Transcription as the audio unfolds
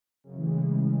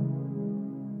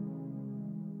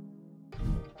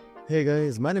Hey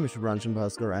guys, my name is Shubhranshan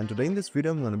Bhaskar, and today in this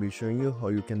video I'm going to be showing you how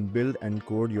you can build and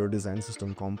code your design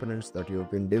system components that you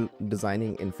have been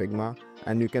designing in Figma,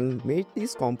 and you can make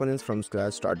these components from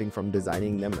scratch, starting from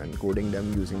designing them and coding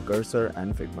them using Cursor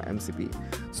and Figma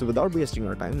MCP. So without wasting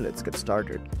our time, let's get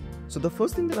started. So the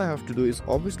first thing that I have to do is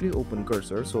obviously open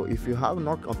Cursor. So if you have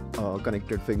not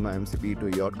connected Figma MCP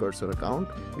to your Cursor account,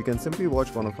 you can simply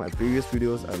watch one of my previous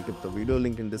videos. I'll keep the video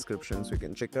link in description so you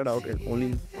can check that out. It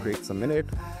only takes a minute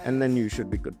and then you should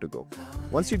be good to go.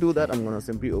 Once you do that, I'm going to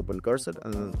simply open Cursor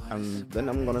and then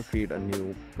I'm going to create a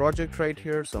new project right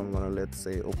here. So I'm going to, let's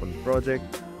say, open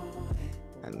project,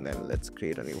 and then let's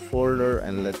create a new folder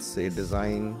and let's say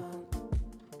design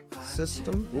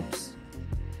system.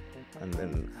 And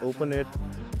then open it,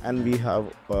 and we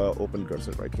have open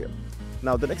Cursor right here.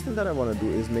 Now the next thing that I want to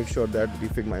do is make sure that the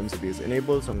Figma MCP is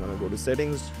enabled. So I'm going to go to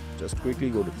settings, just quickly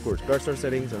go to Cursor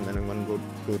settings, and then I'm going to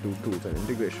go to tools and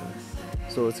integration.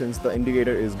 So since the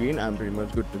indicator is green, I'm pretty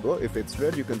much good to go. If it's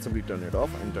red, you can simply turn it off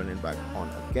and turn it back on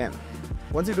again.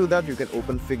 Once you do that, you can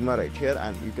open Figma right here,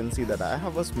 and you can see that I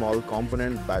have a small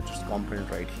component, batches component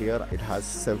right here. It has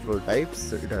several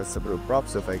types, it has several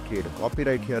props. So if I create a copy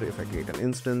right here, if I create an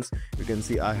instance, you can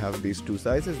see I have these two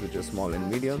sizes, which is small and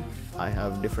medium. I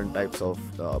have different types of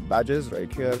badges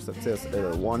right here, such as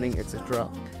warning, etc.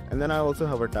 And then I also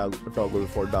have a toggle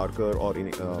for darker or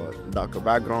darker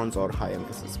backgrounds or high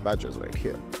emphasis badges right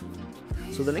here.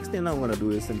 So the next thing I'm going to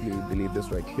do is simply delete this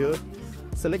right here.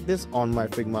 Select this on my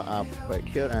Figma app right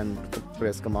here and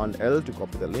press Command L to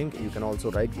copy the link. You can also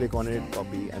right click on it,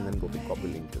 copy, and then go to copy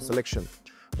link to selection.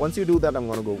 Once you do that, I'm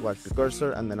going to go back to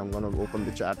Cursor, and then I'm going to open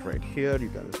the chat right here. You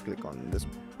can just click on this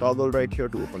toggle right here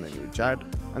to open a new chat,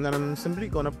 and then I'm simply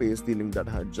going to paste the link that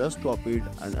I had just copied,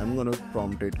 and I'm going to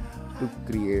prompt it to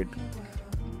create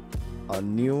a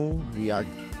new React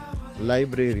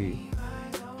library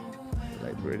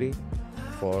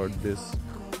for this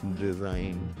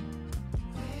design,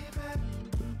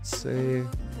 say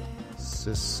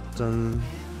system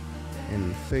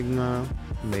in Figma.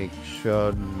 Make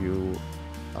sure you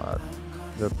are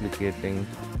replicating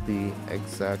the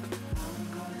exact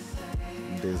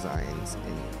designs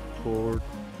in code.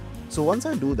 So once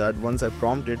I do that, once I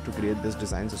prompt it to create this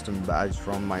design system badge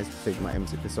from my Figma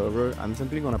MCP server, I'm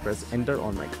simply going to press enter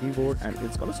on my keyboard, and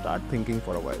it's going to start thinking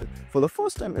for a while. For the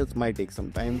first time, it might take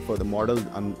some time. For the model,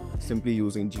 I'm simply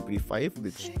using GPT-5,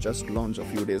 which just launched a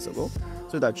few days ago.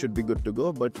 So that should be good to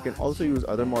go, but you can also use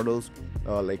other models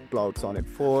like Cloud Sonnet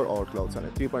 4 or Cloud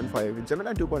Sonnet 3.5.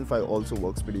 Gemini 2.5 also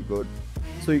works pretty good.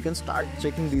 So you can start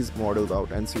checking these models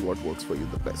out and see what works for you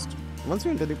the best. Once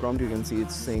you enter the prompt, you can see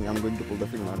it's saying I'm going to pull the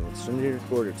Figma notes generated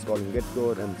code. It's calling get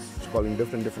code and it's calling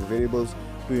different variables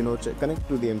to connect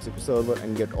to the MCP server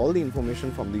and get all the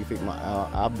information from the Figma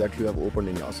app that you have opened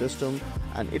in your system.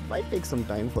 And it might take some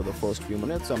time for the first few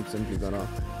minutes, so I'm simply gonna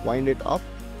wind it up.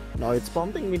 Now it's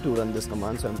prompting me to run this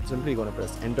command, so I'm simply gonna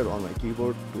press enter on my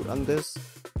keyboard to run this.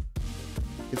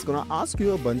 It's gonna ask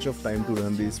you a bunch of time to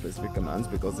run these specific commands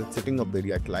because it's setting up the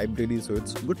React library, so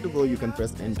it's good to go. You can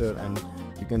press enter and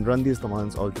you can run these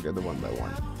commands all together one by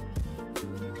one.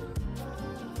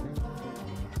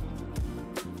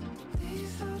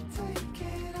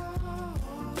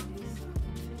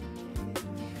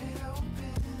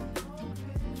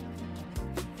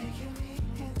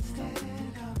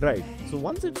 Right, so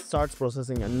once it starts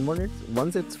processing, and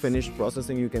once it's finished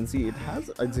processing, you can see it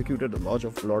has executed a lot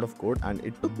of code, and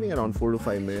it took me around 4 to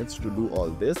 5 minutes to do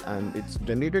all this, and it's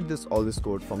generated all this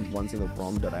code from one single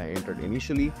prompt that I entered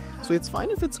initially. So it's fine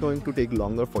if it's going to take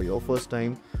longer for your first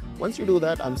time. Once you do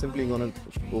that, I'm simply going to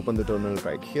open the terminal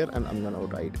right here, and I'm going to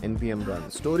write npm run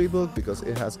storybook because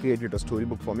it has created a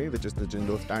storybook for me, which is the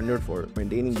general standard for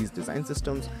maintaining these design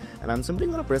systems. And I'm simply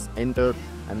going to press enter,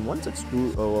 and once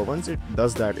it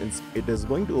does that, it is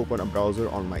going to open a browser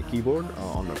on my keyboard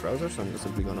on my browser. So I'm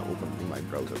simply going to open my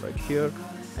browser right here,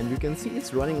 and you can see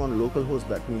it's running on localhost.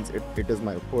 That means it is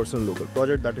my personal local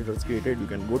project that it has created. You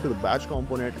can go to the batch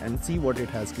component and see what it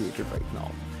has created right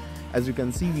now. As you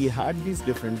can see, we had these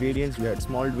different variants. We had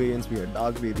small variants, we had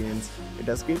dark variants. It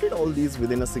has created all these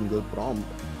within a single prompt,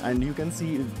 and you can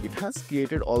see it has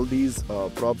created all these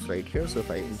props right here. So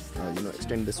if I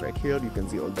extend this right here, you can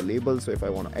see all the labels. So if I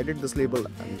want to edit this label,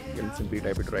 I can simply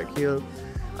type it right here.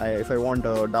 If I want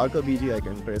a darker BG, I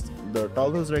can press the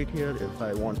toggles right here. If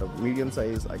I want a medium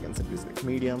size, I can simply select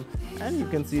medium, and you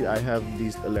can see I have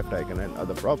these left icon and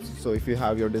other props. So if you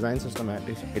have your design system,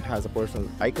 it has a personal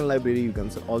icon library. You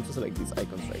can also select these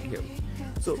icons right here.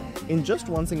 So in just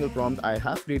one single prompt, I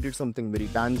have created something very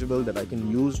tangible that I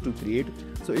can use to create.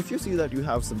 So if you see that you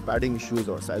have some padding issues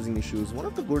or sizing issues, one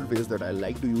of the good ways that I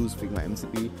like to use Figma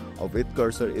MCP or with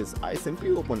Cursor is I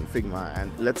simply open Figma,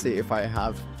 and let's say if I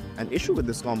have an issue with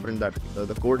this component that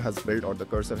the code has built or the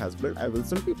cursor has built, I will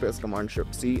simply press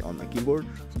Command-Shift-C on my keyboard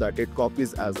so that it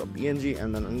copies as a PNG,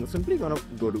 and then I'm simply gonna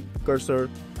go to Cursor,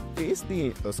 paste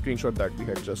the screenshot that we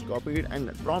had just copied,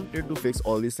 and prompt it to fix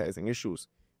all these sizing issues.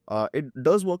 It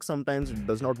does work sometimes, it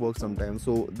does not work sometimes.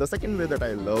 So the second way that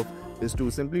I love is to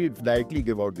simply directly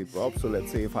give out the props. So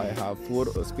let's say if I have 4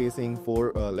 spacing,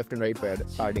 4 left and right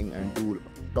padding, and 2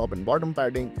 top and bottom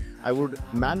padding, I would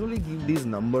manually give these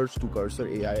numbers to Cursor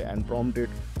AI and prompt it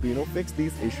to fix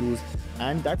these issues.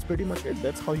 And that's pretty much it.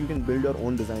 That's how you can build your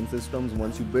own design systems.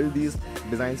 Once you build these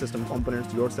design system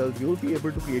components yourself, you'll be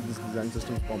able to create these design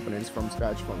system components from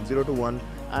scratch, from 0 to 1,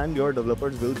 and your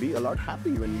developers will be a lot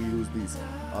happy when you use these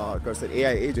Cursor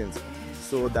AI agents.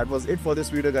 So that was it for this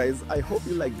video, guys. I hope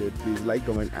you liked it. Please like,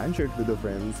 comment, and share it with your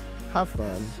friends. Have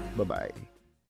fun. Bye bye.